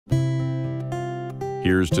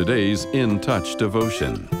Here's today's In Touch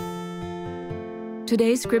devotion.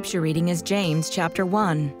 Today's scripture reading is James chapter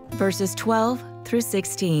 1, verses 12 through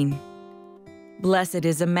 16. Blessed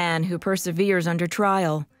is a man who perseveres under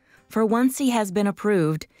trial, for once he has been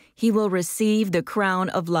approved, he will receive the crown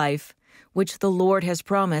of life, which the Lord has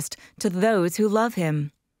promised to those who love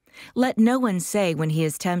him. Let no one say when he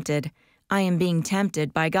is tempted, I am being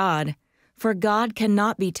tempted by God, for God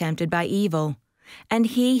cannot be tempted by evil, and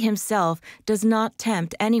he himself does not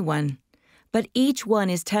tempt anyone. But each one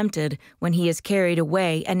is tempted when he is carried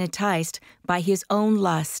away and enticed by his own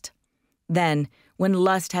lust. Then, when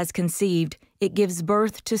lust has conceived, it gives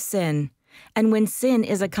birth to sin. And when sin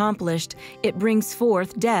is accomplished, it brings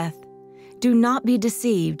forth death. Do not be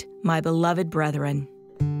deceived, my beloved brethren.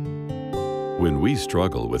 When we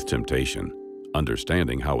struggle with temptation,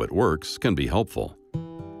 understanding how it works can be helpful.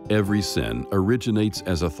 Every sin originates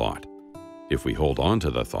as a thought. If we hold on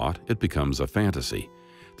to the thought, it becomes a fantasy,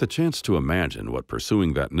 the chance to imagine what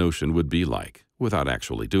pursuing that notion would be like without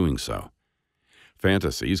actually doing so.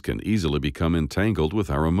 Fantasies can easily become entangled with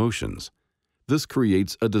our emotions. This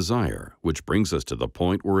creates a desire, which brings us to the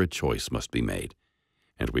point where a choice must be made,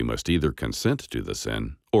 and we must either consent to the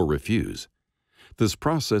sin or refuse. This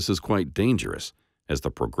process is quite dangerous, as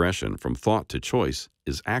the progression from thought to choice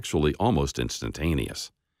is actually almost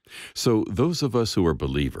instantaneous. So those of us who are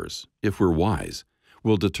believers, if we're wise,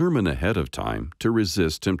 will determine ahead of time to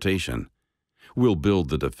resist temptation. We'll build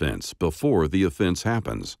the defense before the offense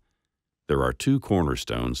happens. There are two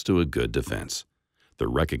cornerstones to a good defense: the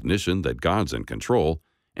recognition that God's in control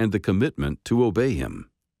and the commitment to obey Him.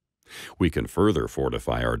 We can further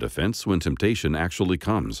fortify our defense when temptation actually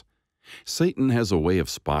comes. Satan has a way of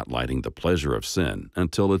spotlighting the pleasure of sin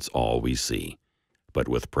until it's all we see. But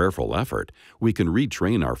with prayerful effort, we can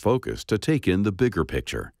retrain our focus to take in the bigger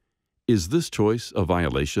picture. Is this choice a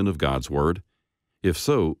violation of God's Word? If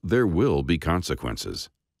so, there will be consequences.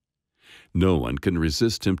 No one can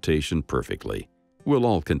resist temptation perfectly. We'll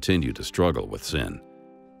all continue to struggle with sin.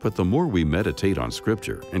 But the more we meditate on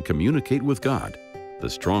Scripture and communicate with God, the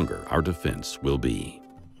stronger our defense will be.